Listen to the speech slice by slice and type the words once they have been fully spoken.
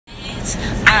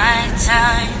it's my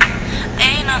time.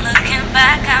 Ain't no looking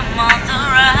back, I'm on the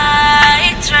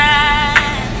right track.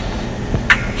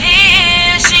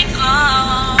 Here she goes.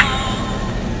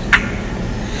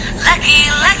 Lucky,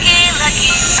 lucky,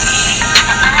 lucky me.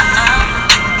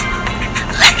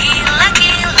 Lucky,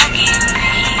 lucky, lucky me.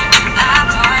 I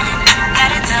won it,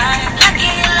 got it done.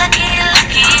 Lucky, lucky,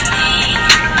 lucky me.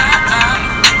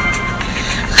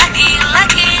 Lucky,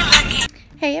 lucky, lucky.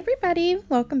 Hey everybody,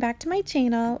 welcome back to my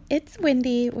channel. It's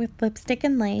Wendy with Lipstick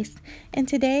and Lace, and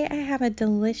today I have a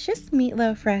delicious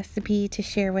meatloaf recipe to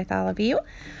share with all of you.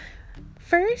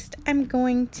 First, I'm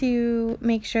going to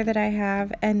make sure that I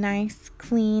have a nice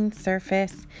clean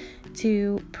surface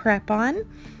to prep on,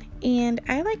 and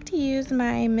I like to use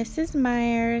my Mrs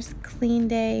Meyers Clean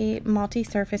Day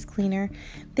multi-surface cleaner.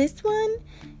 This one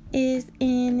is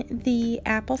in the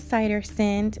apple cider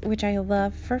scent, which I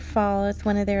love for fall. It's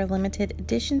one of their limited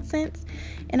edition scents,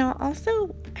 and I'll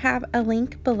also have a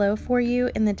link below for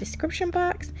you in the description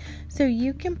box so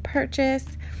you can purchase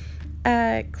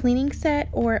a cleaning set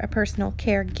or a personal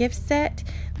care gift set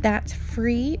that's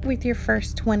free with your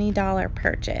first $20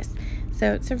 purchase.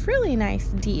 So it's a really nice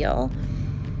deal.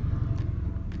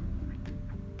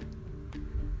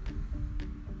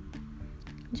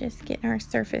 Just getting our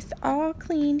surface all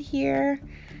cleaned here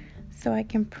so I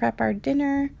can prep our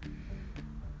dinner.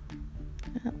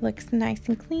 It looks nice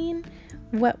and clean.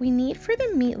 What we need for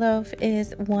the meatloaf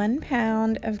is 1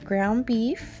 pound of ground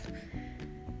beef,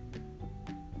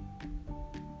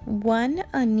 1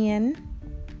 onion,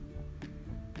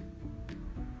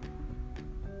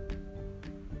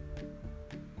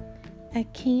 a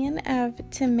can of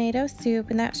tomato soup,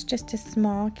 and that's just a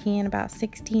small can, about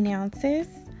 16 ounces,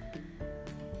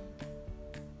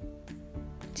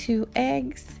 2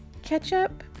 eggs,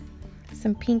 ketchup,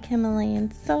 some pink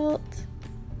Himalayan salt,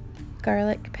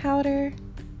 garlic powder,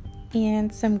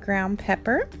 and some ground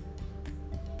pepper,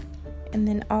 and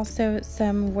then also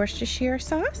some Worcestershire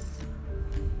sauce.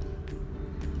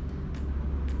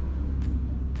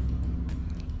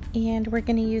 And we're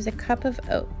going to use a cup of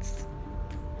oats.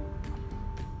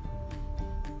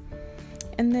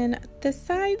 And then the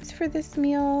sides for this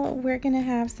meal, we're going to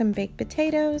have some baked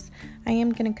potatoes. I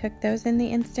am going to cook those in the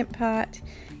Instant Pot,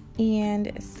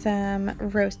 and some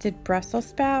roasted Brussels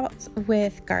sprouts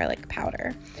with garlic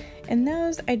powder. And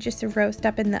those I just roast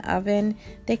up in the oven.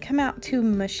 They come out too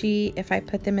mushy if I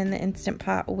put them in the Instant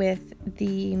Pot with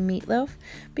the meatloaf,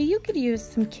 but you could use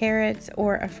some carrots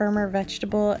or a firmer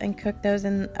vegetable and cook those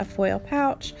in a foil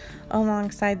pouch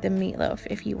alongside the meatloaf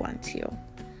if you want to.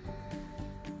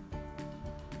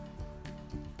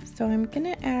 So I'm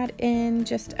gonna add in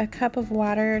just a cup of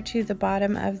water to the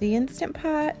bottom of the Instant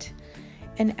Pot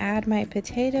and add my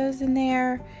potatoes in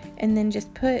there, and then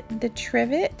just put the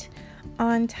trivet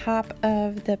on top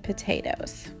of the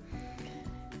potatoes.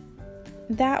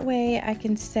 That way I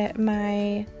can set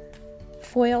my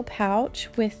foil pouch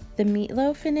with the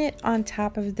meatloaf in it on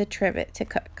top of the trivet to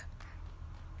cook.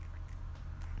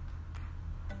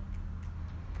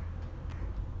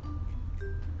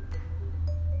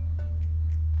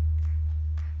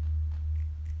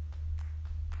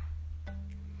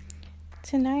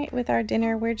 Tonight with our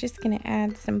dinner, we're just going to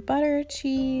add some butter,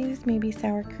 cheese, maybe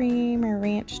sour cream or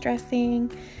ranch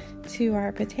dressing to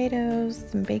our potatoes,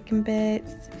 some bacon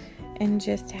bits, and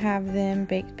just have them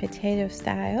baked potato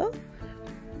style.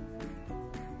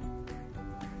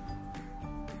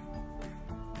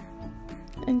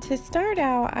 And to start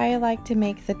out, I like to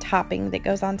make the topping that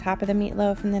goes on top of the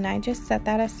meatloaf, and then I just set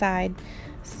that aside.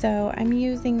 So I'm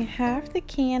using half the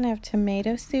can of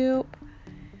tomato soup,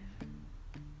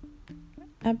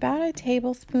 about a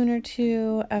tablespoon or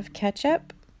 2 of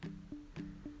ketchup,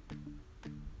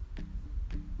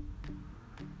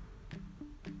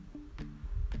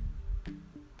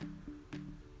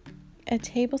 a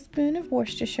tablespoon of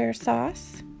Worcestershire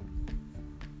sauce,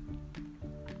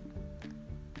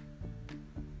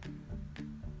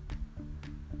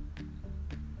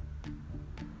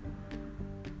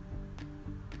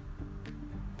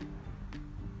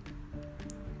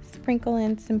 sprinkle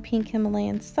in some pink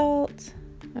Himalayan salt.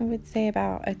 I would say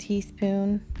about a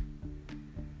teaspoon,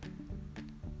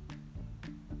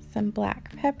 some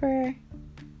black pepper,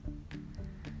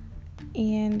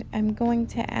 and I'm going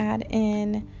to add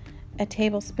in a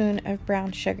tablespoon of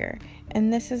brown sugar,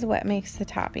 and this is what makes the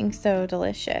topping so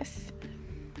delicious.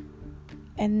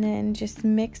 And then just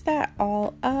mix that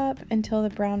all up until the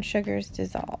brown sugar is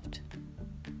dissolved.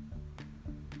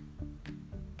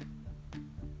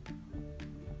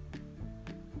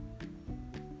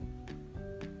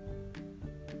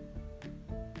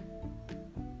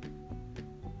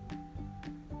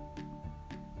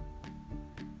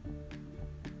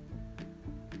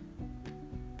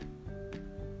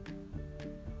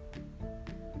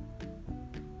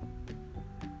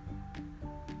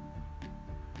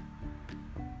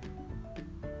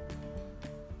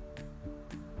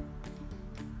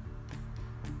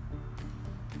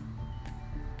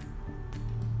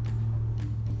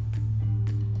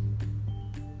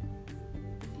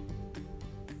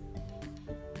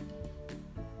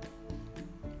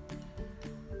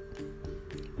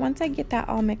 Once I get that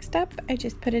all mixed up, I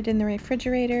just put it in the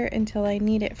refrigerator until I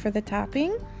need it for the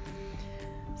topping.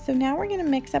 So now we're going to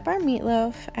mix up our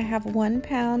meatloaf. I have 1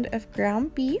 pound of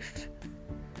ground beef.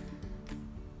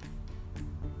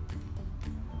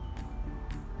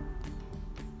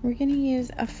 We're going to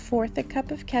use 1/4 cup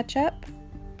of ketchup.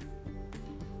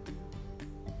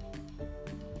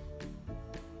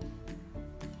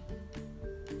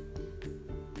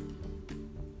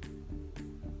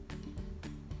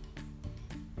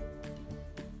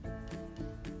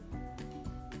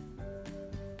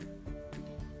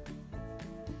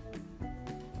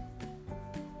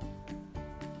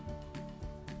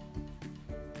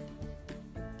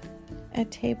 A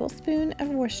tablespoon of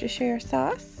Worcestershire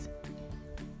sauce.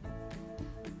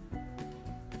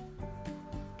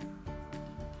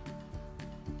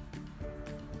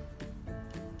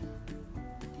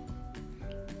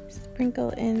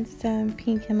 Sprinkle in some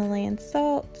pink Himalayan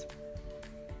salt,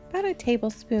 about a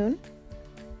tablespoon.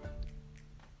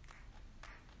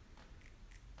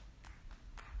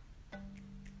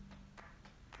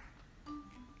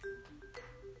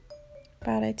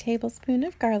 About a tablespoon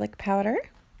of garlic powder.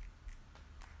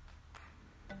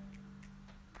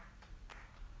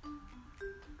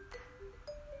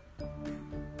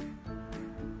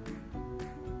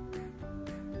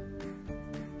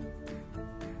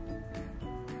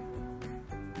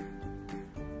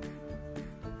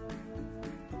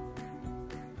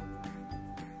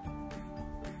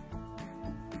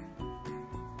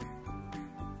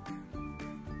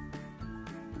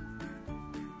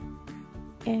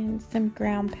 And some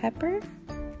ground pepper.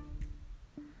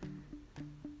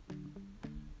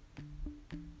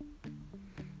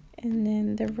 And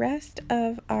then the rest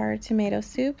of our tomato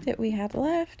soup that we had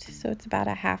left, so it's about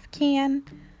a 1/2 can.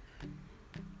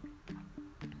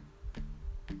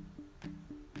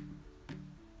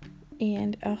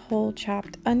 And a whole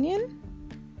chopped onion.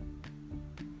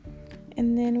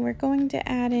 And then we're going to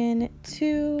add in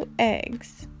 2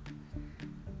 eggs.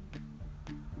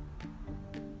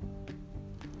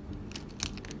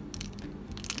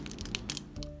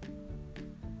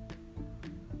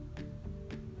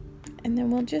 And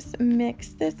then we'll just mix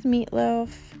this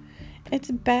meatloaf.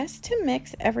 It's best to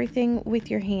mix everything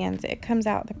with your hands. It comes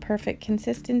out the perfect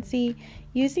consistency.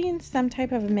 Using some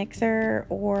type of mixer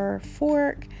or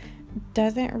fork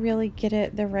doesn't really get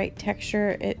it the right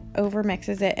texture. It over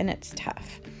mixes it and it's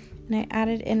tough. And I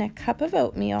added in a cup of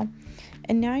oatmeal.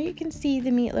 And now you can see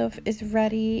the meatloaf is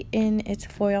ready in its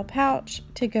foil pouch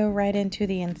to go right into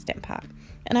the Instant Pot.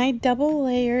 And I double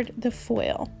layered the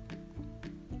foil.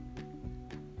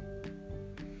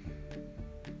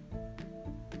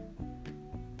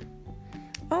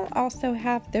 I'll also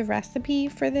have the recipe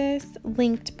for this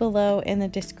linked below in the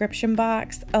description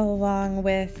box, along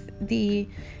with the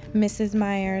Mrs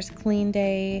Meyers Clean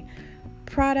Day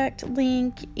product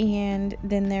link, and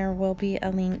then there will be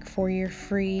a link for your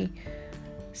free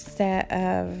set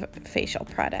of facial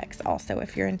products also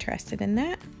if you're interested in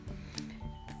that.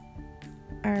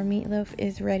 Our meatloaf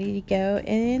is ready to go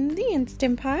in the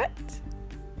Instant Pot.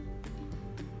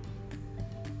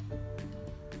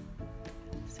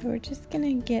 So we're just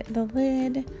gonna get the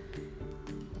lid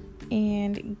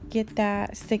and get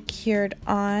that secured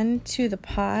onto the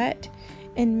pot,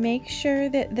 and make sure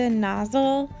that the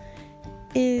nozzle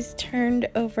is turned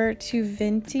over to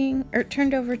venting, or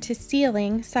turned over to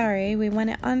sealing. Sorry, we want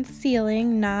it on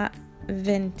sealing, not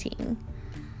venting.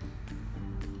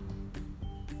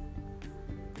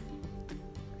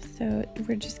 So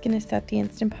we're just gonna set the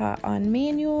Instant Pot on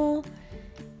manual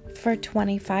for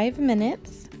 25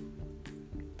 minutes.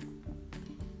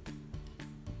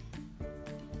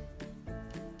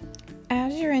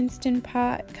 As your Instant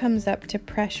Pot comes up to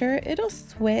pressure, it'll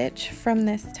switch from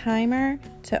this timer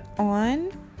to on.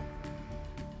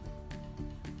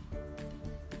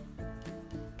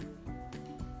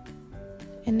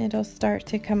 And it'll start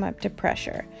to come up to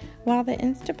pressure. While the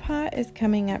Instant Pot is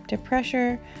coming up to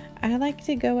pressure, I like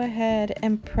to go ahead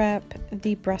and prep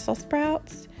the Brussels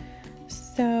sprouts.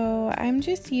 So I'm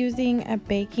just using a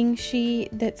baking sheet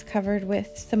that's covered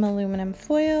with some aluminum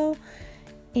foil.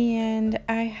 And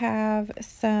I have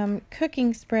some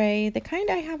cooking spray. The kind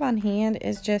I have on hand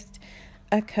is just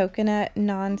a coconut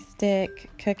non-stick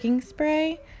cooking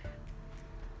spray.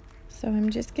 So I'm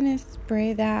just gonna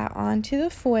spray that onto the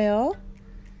foil.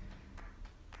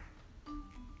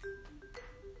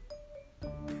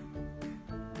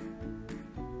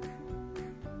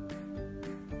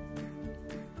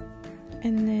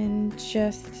 And then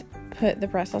just put the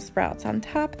Brussels sprouts on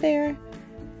top there.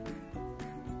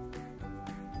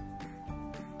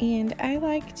 And I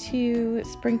like to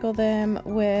sprinkle them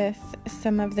with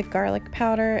some of the garlic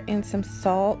powder and some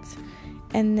salt.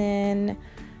 and then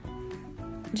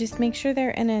just make sure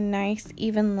they're in a nice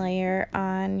even layer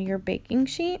on your baking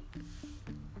sheet.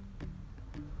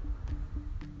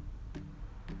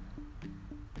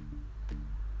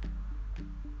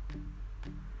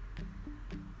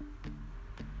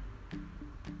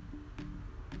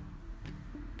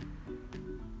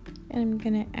 And I'm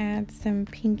going to add some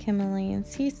pink Himalayan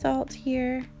sea salt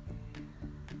here.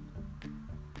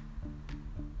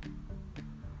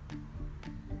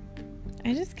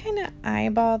 I just kind of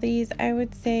eyeball these. I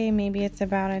would say maybe it's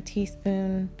about a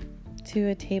teaspoon to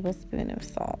a tablespoon of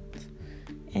salt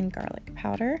and garlic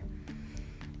powder.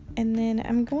 And then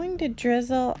I'm going to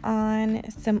drizzle on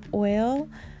some oil.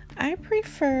 I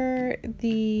prefer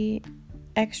the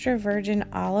extra virgin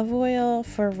olive oil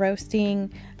for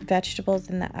roasting vegetables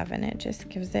in the oven. It just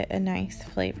gives it a nice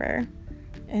flavor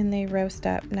and they roast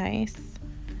up nice.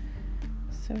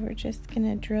 So we're just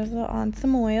gonna drizzle on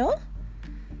some oil,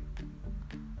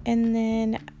 and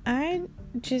then I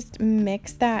just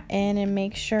mix that in and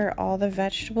make sure all the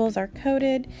vegetables are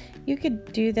coated. You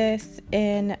could do this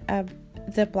in a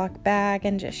Ziploc bag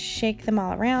and just shake them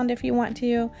all around if you want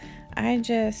to. I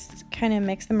just kind of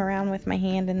mix them around with my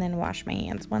hand and then wash my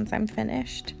hands once I'm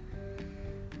finished.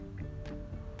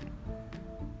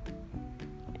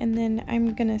 And then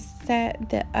I'm gonna set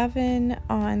the oven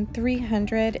on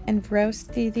 300 and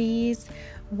roast these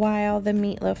while the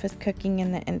meatloaf is cooking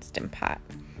in the Instant Pot.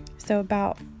 So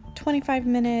about 25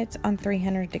 minutes on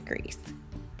 300 degrees.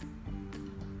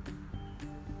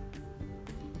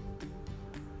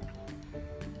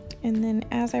 And then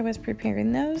as I was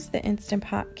preparing those, the Instant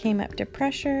Pot came up to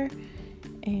pressure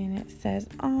and it says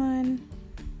on.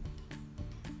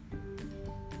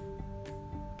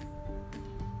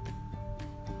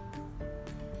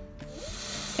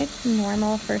 It's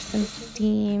normal for some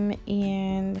steam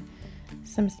and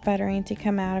some sputtering to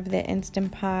come out of the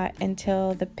Instant Pot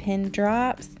until the pin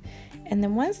drops. And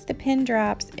then once the pin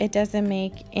drops, it doesn't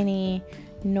make any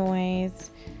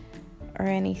noise or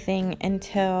anything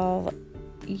until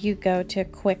you go to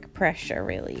quick pressure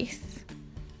release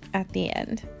at the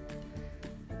end.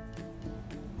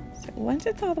 So once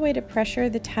it's all the way to pressure,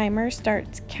 the timer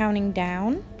starts counting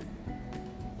down.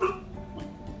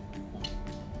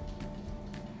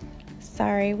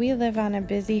 Sorry, we live on a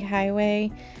busy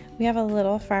highway. We have a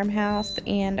little farmhouse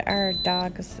and our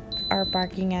dogs are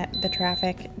barking at the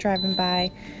traffic driving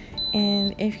by.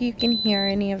 And if you can hear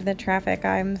any of the traffic,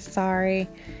 I'm sorry.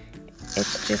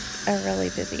 It's just a really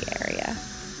busy area.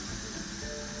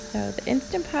 So the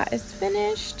Instant Pot is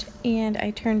finished and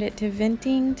I turned it to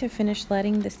venting to finish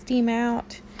letting the steam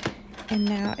out. And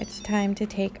now it's time to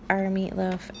take our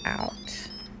meatloaf out.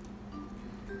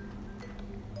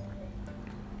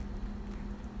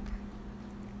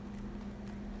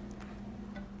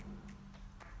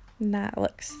 And that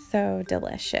looks so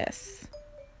delicious.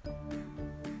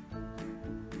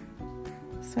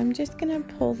 So I'm just gonna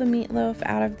pull the meatloaf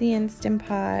out of the Instant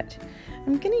Pot.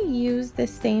 I'm gonna use the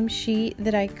same sheet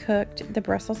that I cooked the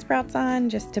Brussels sprouts on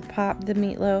just to pop the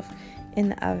meatloaf in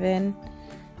the oven.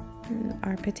 And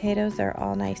our potatoes are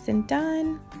all nice and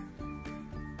done.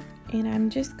 And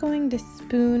I'm just going to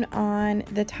spoon on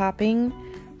the topping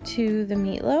to the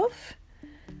meatloaf.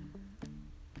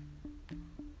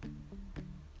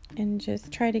 And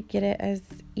just try to get it as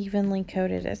evenly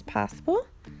coated as possible.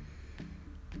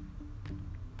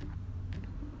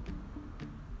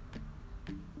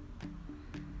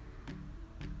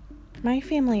 My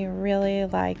family really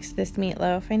likes this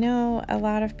meatloaf. I know a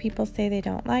lot of people say they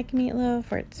don't like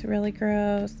meatloaf or it's really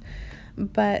gross,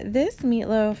 but this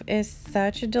meatloaf is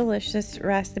such a delicious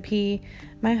recipe.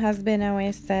 My husband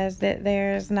always says that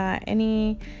there's not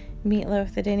any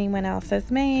meatloaf that anyone else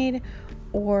has made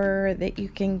or that you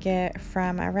can get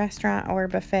from a restaurant or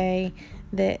buffet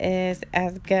that is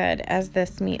as good as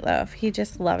this meatloaf. He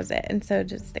just loves it, and so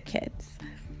does the kids.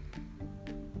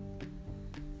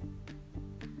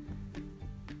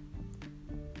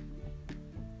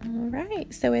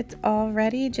 Alright, so it's all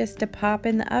ready just to pop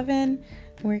in the oven.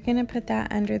 We're going to put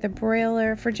that under the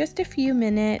broiler for just a few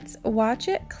minutes. Watch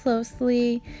it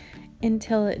closely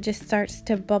until it just starts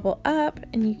to bubble up,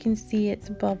 and you can see it's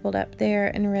bubbled up there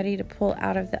and ready to pull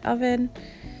out of the oven.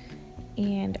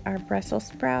 And our Brussels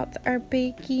sprouts are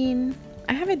baking.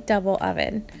 I have a double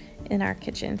oven in our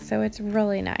kitchen, so it's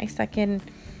really nice. I can,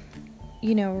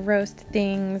 you know, roast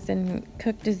things and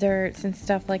cook desserts and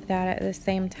stuff like that at the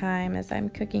same time as I'm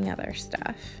cooking other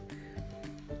stuff.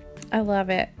 I love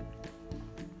it.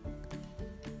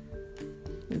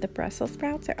 The Brussels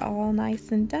sprouts are all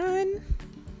nice and done.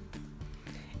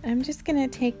 I'm just gonna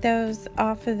take those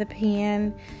off of the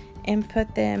pan and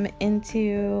put them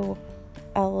into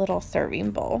a little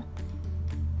serving bowl.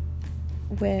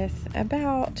 with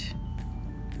about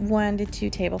 1 to 2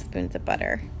 tablespoons of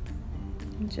butter.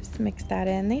 And just mix that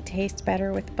in. They taste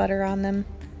better with butter on them.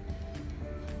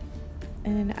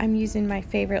 And I'm using my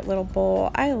favorite little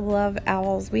bowl. I love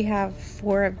owls. We have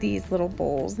 4 of these little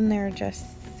bowls and they're just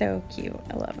so cute.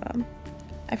 I love them.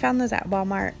 I found those at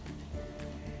Walmart.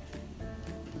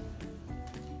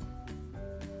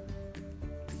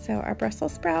 So our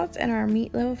Brussels sprouts and our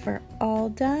meatloaf are all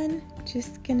done.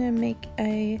 Just gonna make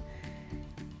a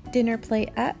dinner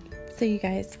plate up so you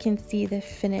guys can see the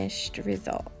finished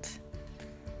result.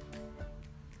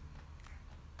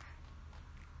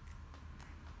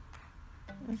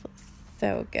 This looks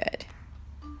so good.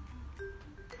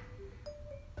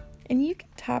 And you can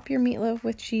top your meatloaf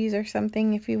with cheese or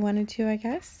something if you wanted to, I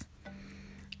guess.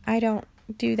 I don't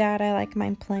do that. I like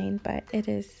mine plain, but it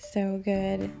is so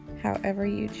good however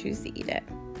you choose to eat it.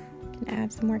 You can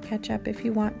add some more ketchup if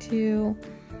you want to.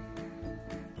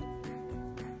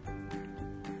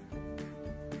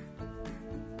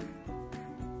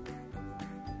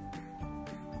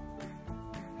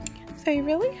 So I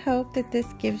really hope that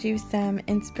this gives you some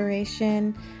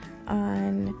inspiration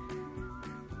on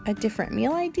a different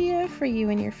meal idea for you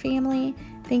and your family.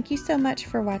 Thank you so much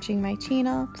for watching my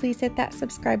channel. Please hit that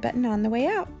subscribe button on the way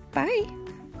out. Bye!